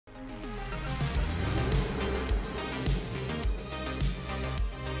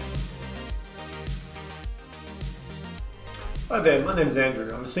Hi there, my name is Andrew.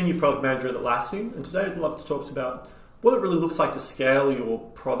 I'm a Senior Product Manager at Atlassian, and today I'd love to talk about what it really looks like to scale your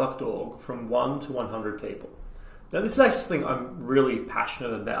product org from 1 to 100 people. Now, this is actually something I'm really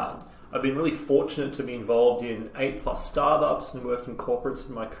passionate about. I've been really fortunate to be involved in 8+ startups and worked in corporates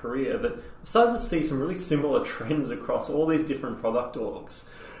in my career, but I've started to see some really similar trends across all these different product orgs.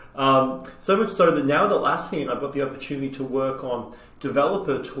 So much so that now at Atlassian, I've got the opportunity to work on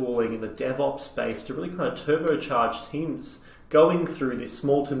developer tooling in the DevOps space to really kind of turbocharge teams going through this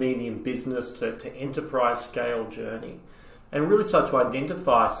small to medium business to enterprise scale journey, and really start to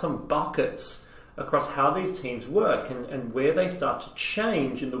identify some buckets across how these teams work and where they start to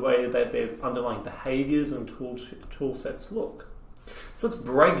change in the way that their underlying behaviors and tool sets look. So let's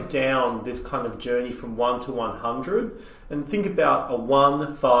break down this kind of journey from 1 to 100 and think about a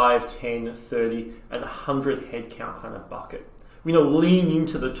 1, 5, 10, 30, and 100 headcount kind of bucket. We lean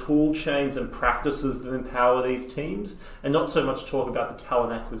into the tool chains and practices that empower these teams and not so much talk about the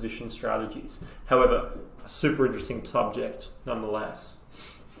talent acquisition strategies. However, a super interesting subject nonetheless.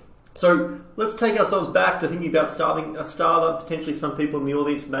 So let's take ourselves back to thinking about starting a startup. Potentially some people in the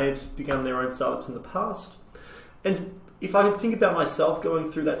audience may have begun their own startups in the past. And if I could think about myself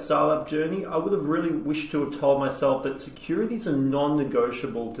going through that startup journey, I would have really wished to have told myself that security is a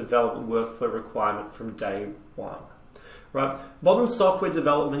non-negotiable development workflow requirement from day one. Right? Modern software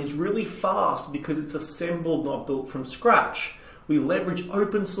development is really fast because it's assembled, not built from scratch. We leverage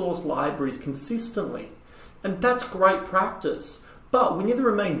open source libraries consistently, and that's great practice. But we need to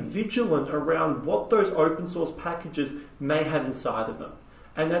remain vigilant around what those open source packages may have inside of them.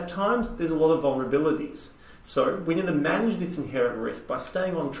 And at times, there's a lot of vulnerabilities. So we need to manage this inherent risk by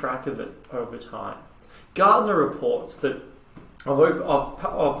staying on track of it over time. Gartner reports that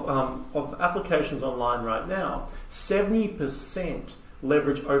of applications online right now, 70%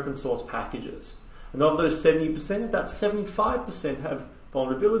 leverage open source packages. And of those 70%, about 75% have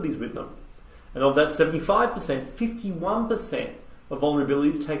vulnerabilities with them. And of that 75%, 51% of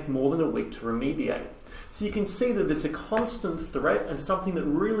vulnerabilities take more than a week to remediate. So you can see that it's a constant threat and something that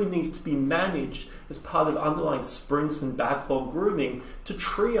really needs to be managed as part of underlying sprints and backlog grooming to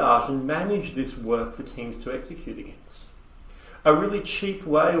triage and manage this work for teams to execute against. A really cheap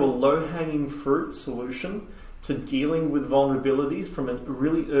way or low-hanging fruit solution to dealing with vulnerabilities from a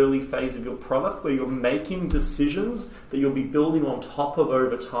really early phase of your product where you're making decisions that you'll be building on top of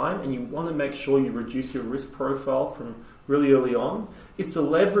over time and you want to make sure you reduce your risk profile from really early on, is to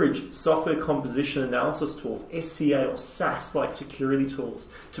leverage software composition analysis tools, SCA or SaaS-like security tools,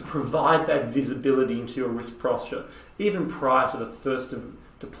 to provide that visibility into your risk posture, even prior to the first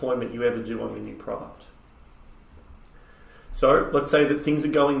deployment you ever do on your new product. So let's say that things are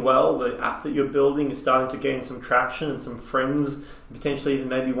going well, the app that you're building is starting to gain some traction and some friends, potentially even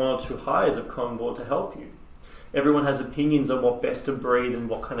maybe 1 or 2 hires have come on board to help you. Everyone has opinions on what best of breed and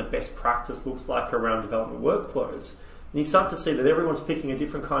what kind of best practice looks like around development workflows. And you start to see that everyone's picking a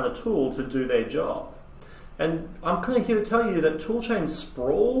different kind of tool to do their job. And I'm kind of here to tell you that toolchain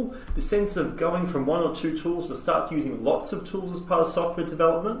sprawl, the sense of going from 1 or 2 tools to start using lots of tools as part of software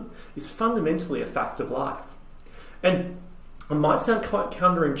development, is fundamentally a fact of life. And it might sound quite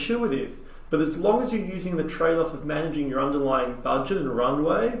counterintuitive, but as long as you're using the trade-off of managing your underlying budget and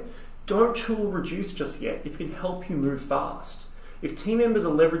runway, don't tool reduce just yet if it can help you move fast. If team members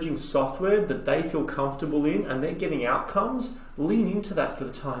are leveraging software that they feel comfortable in and they're getting outcomes, lean into that for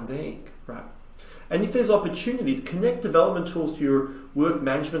the time being, right? And if there's opportunities, connect development tools to your work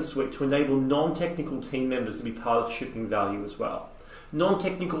management suite to enable non-technical team members to be part of shipping value as well.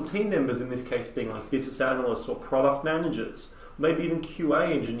 Non-technical team members in this case being like business analysts or product managers, maybe even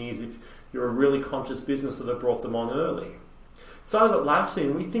QA engineers if you're a really conscious business that have brought them on early. So at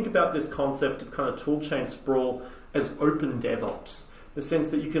Atlassian, we think about this concept of kind of toolchain sprawl as open DevOps, the sense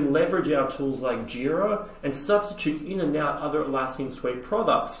that you can leverage our tools like Jira and substitute in and out other Atlassian suite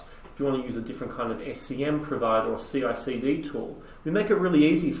products. If you want to use a different kind of SCM provider or CI/CD tool, we make it really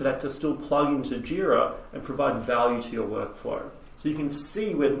easy for that to still plug into Jira and provide value to your workflow. So you can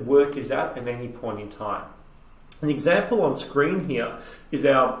see where the work is at any point in time. An example on screen here is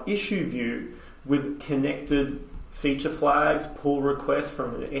our issue view with connected feature flags, pull requests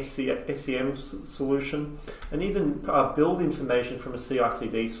from an SCM solution, and even build information from a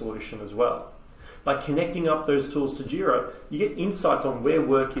CI/CD solution as well. By connecting up those tools to Jira, you get insights on where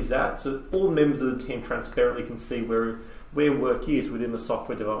work is at, so all members of the team transparently can see where work is within the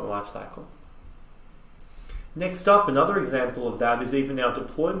software development lifecycle. Next up, another example of that is even our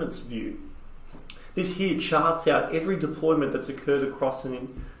deployments view. This here charts out every deployment that's occurred across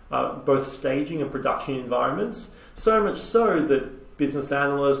both staging and production environments, so much so that business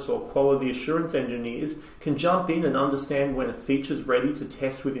analysts or quality assurance engineers can jump in and understand when a feature is ready to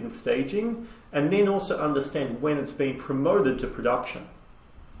test within staging, and then also understand when it's being promoted to production.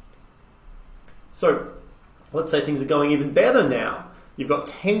 So let's say things are going even better now. You've got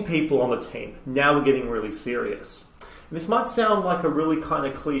 10 people on the team. Now we're getting really serious. And this might sound like a really kind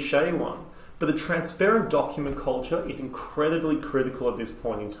of cliche one, but the transparent document culture is incredibly critical at this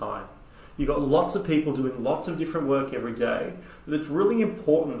point in time. You've got lots of people doing lots of different work every day, but it's really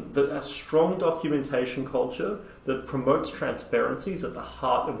important that a strong documentation culture that promotes transparency is at the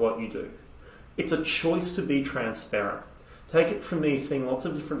heart of what you do. It's a choice to be transparent. Take it from me seeing lots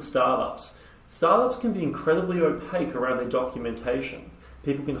of different startups. Startups can be incredibly opaque around their documentation.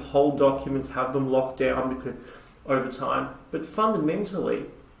 People can hold documents, have them locked down over time, but fundamentally,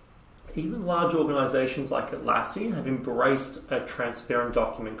 even large organizations like Atlassian have embraced a transparent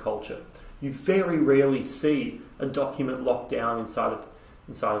document culture. You very rarely see a document locked down inside of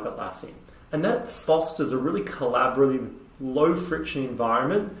Atlassian. And that fosters a really collaborative, low-friction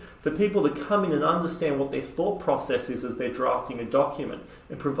environment for people to come in and understand what their thought process is as they're drafting a document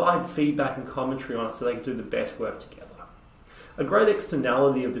and provide feedback and commentary on it so they can do the best work together. A great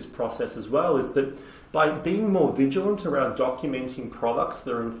externality of this process as well is that by being more vigilant around documenting products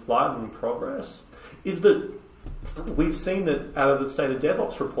that are in flight and in progress, is that we've seen that out of the State of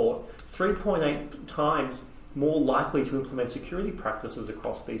DevOps report, 3.8 times more likely to implement security practices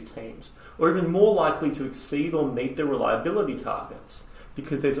across these teams, or even more likely to exceed or meet their reliability targets,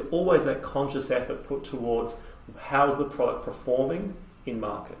 because there's always that conscious effort put towards how is the product performing in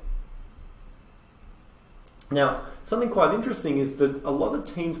market. Now, something quite interesting is that a lot of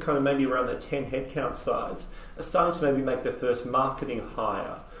teams kind of maybe around that 10 headcount size are starting to maybe make their first marketing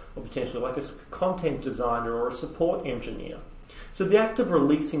hire, or potentially like a content designer or a support engineer. So the act of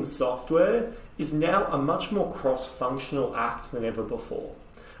releasing software is now a much more cross-functional act than ever before.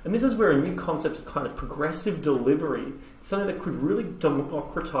 And this is where a new concept of kind of progressive delivery is something that could really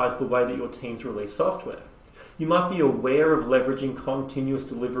democratize the way that your teams release software. You might be aware of leveraging continuous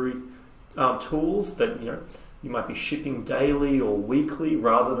delivery tools that you might be shipping daily or weekly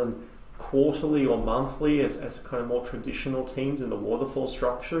rather than quarterly or monthly as kind of more traditional teams in the waterfall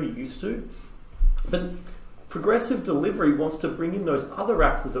structure used to. But progressive delivery wants to bring in those other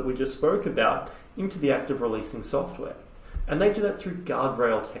actors that we just spoke about into the act of releasing software. And they do that through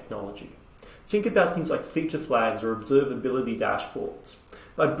guardrail technology. Think about things like feature flags or observability dashboards.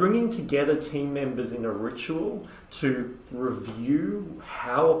 By bringing together team members in a ritual to review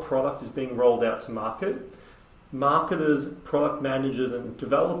how a product is being rolled out to market, marketers, product managers, and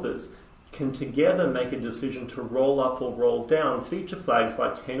developers can together make a decision to roll up or roll down feature flags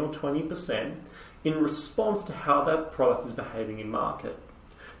by 10 or 20% in response to how that product is behaving in market.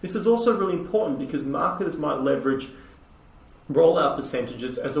 This is also really important because marketers might leverage rollout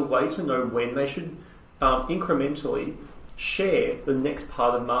percentages as a way to know when they should incrementally share the next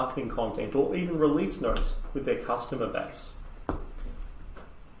part of marketing content or even release notes with their customer base.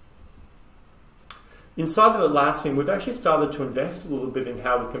 Inside of Atlassian, we've actually started to invest a little bit in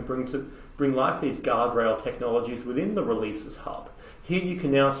how we can bring life these guardrail technologies within the Releases Hub. Here you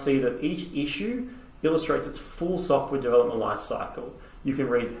can now see that each issue illustrates its full software development lifecycle. You can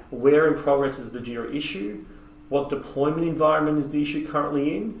read where in progress is the Jira issue, what deployment environment is the issue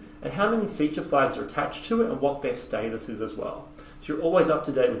currently in, and how many feature flags are attached to it and what their status is as well. So you're always up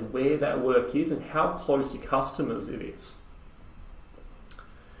to date with where that work is and how close to customers it is.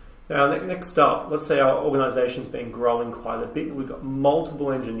 Now, next up, let's say our organization's been growing quite a bit. We've got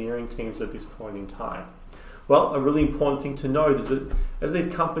multiple engineering teams at this point in time. Well, a really important thing to note is that as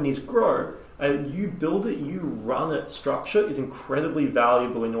these companies grow, you build it, you run it structure is incredibly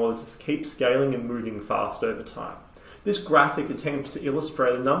valuable in order to keep scaling and moving fast over time. This graphic attempts to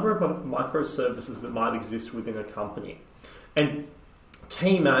illustrate a number of microservices that might exist within a company. And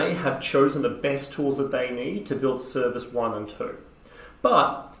Team A have chosen the best tools that they need to build service 1 and 2.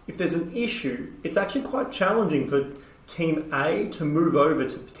 But if there's an issue, it's actually quite challenging for Team A to move over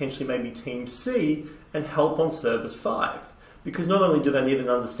to potentially maybe Team C and help on Service 5. Because not only do they need an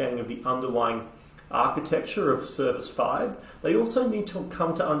understanding of the underlying architecture of Service 5, they also need to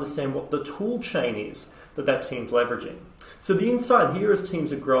come to understand what the tool chain is that team's leveraging. So the insight here as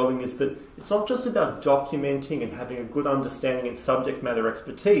teams are growing is that it's not just about documenting and having a good understanding and subject matter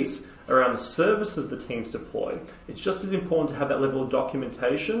expertise around the services the teams deploy. It's just as important to have that level of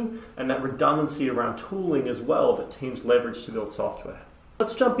documentation and that redundancy around tooling as well that teams leverage to build software.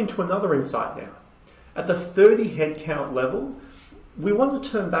 Let's jump into another insight now. At the 30 headcount level, we want to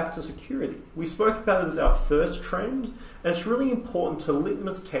turn back to security. We spoke about it as our first trend, and it's really important to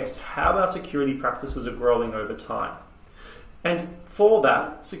litmus test how our security practices are growing over time. And for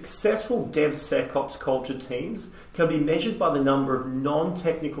that, successful DevSecOps culture teams can be measured by the number of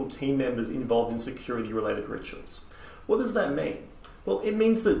non-technical team members involved in security-related rituals. What does that mean? Well, it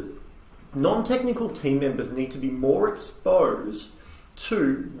means that non-technical team members need to be more exposed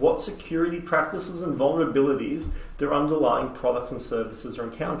to what security practices and vulnerabilities their underlying products and services are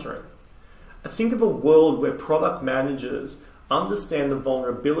encountering. Think of a world where product managers understand the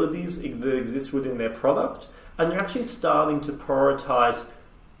vulnerabilities that exist within their product, and they're actually starting to prioritize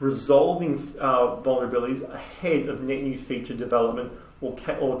resolving vulnerabilities ahead of net new feature development or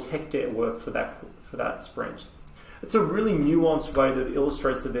tech debt work for that sprint. It's a really nuanced way that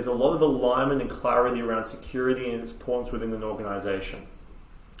illustrates that there's a lot of alignment and clarity around security and its importance within an organization.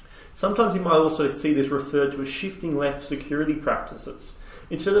 Sometimes you might also see this referred to as shifting left security practices.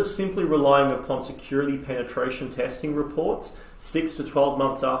 Instead of simply relying upon security penetration testing reports 6 to 12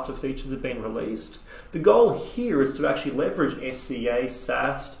 months after features have been released, the goal here is to actually leverage SCA,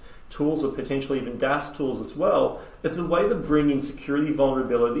 SAST tools, or potentially even DAST tools as well, as a way to bring in security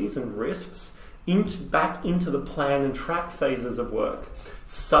vulnerabilities and risks back into the plan and track phases of work,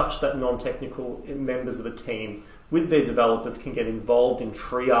 such that non-technical members of the team with their developers can get involved in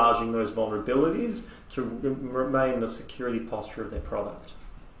triaging those vulnerabilities to remain the security posture of their product.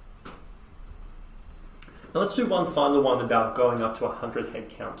 Now let's do one final one about going up to a 100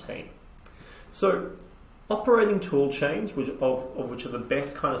 headcount team. So operating tool chains, of which are the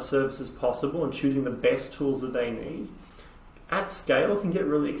best kind of services possible, and choosing the best tools that they need, at scale can get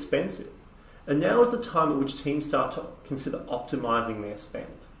really expensive. And now is the time at which teams start to consider optimizing their spend.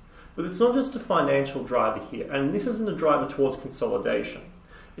 But it's not just a financial driver here, and this isn't a driver towards consolidation.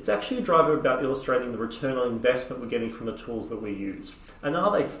 It's actually a driver about illustrating the return on investment we're getting from the tools that we use, and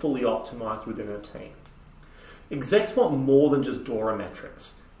are they fully optimized within a team. Execs want more than just DORA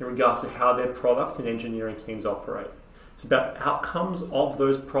metrics in regards to how their product and engineering teams operate. It's about outcomes of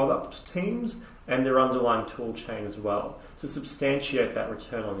those product teams and their underlying tool chain as well, to substantiate that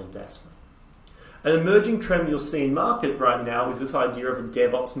return on investment. An emerging trend you'll see in market right now is this idea of a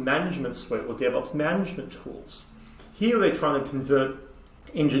DevOps management suite or DevOps management tools. Here they're trying to convert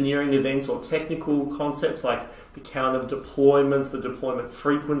engineering events or technical concepts like the count of deployments, the deployment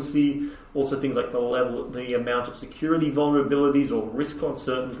frequency, also things like the amount of security vulnerabilities or risk on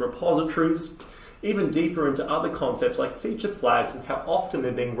certain repositories, even deeper into other concepts like feature flags and how often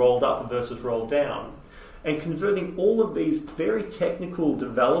they're being rolled up versus rolled down, and converting all of these very technical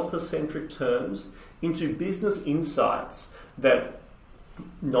developer-centric terms into business insights that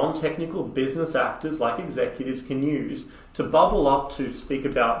non-technical business actors like executives can use to bubble up to speak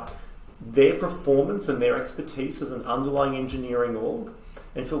about their performance and their expertise as an underlying engineering org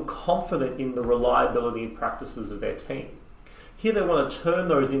and feel confident in the reliability and practices of their team. Here they want to turn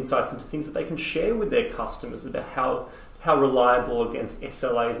those insights into things that they can share with their customers about how reliable against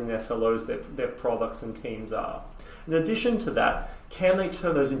SLAs and SLOs their products and teams are. In addition to that, can they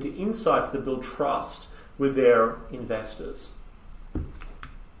turn those into insights that build trust with their investors?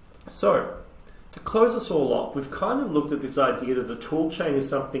 So, to close us all up, we've kind of looked at this idea that the tool chain is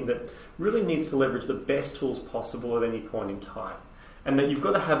something that really needs to leverage the best tools possible at any point in time. And that you've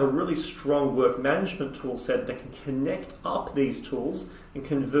got to have a really strong work management tool set that can connect up these tools and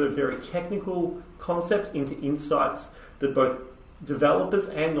convert very technical concepts into insights that both developers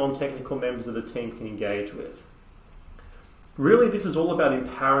and non-technical members of the team can engage with. Really, this is all about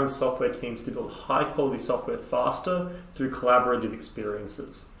empowering software teams to build high-quality software faster through collaborative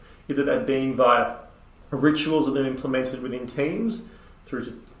experiences. Either that being via rituals that are implemented within teams, through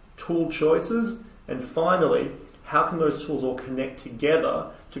to tool choices, and finally, how can those tools all connect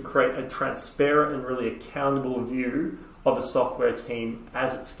together to create a transparent and really accountable view of a software team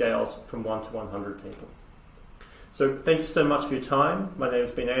as it scales from 1 to 100 people. So thank you so much for your time. My name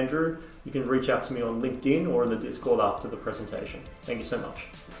has been Andrew. You can reach out to me on LinkedIn or in the Discord after the presentation. Thank you so much.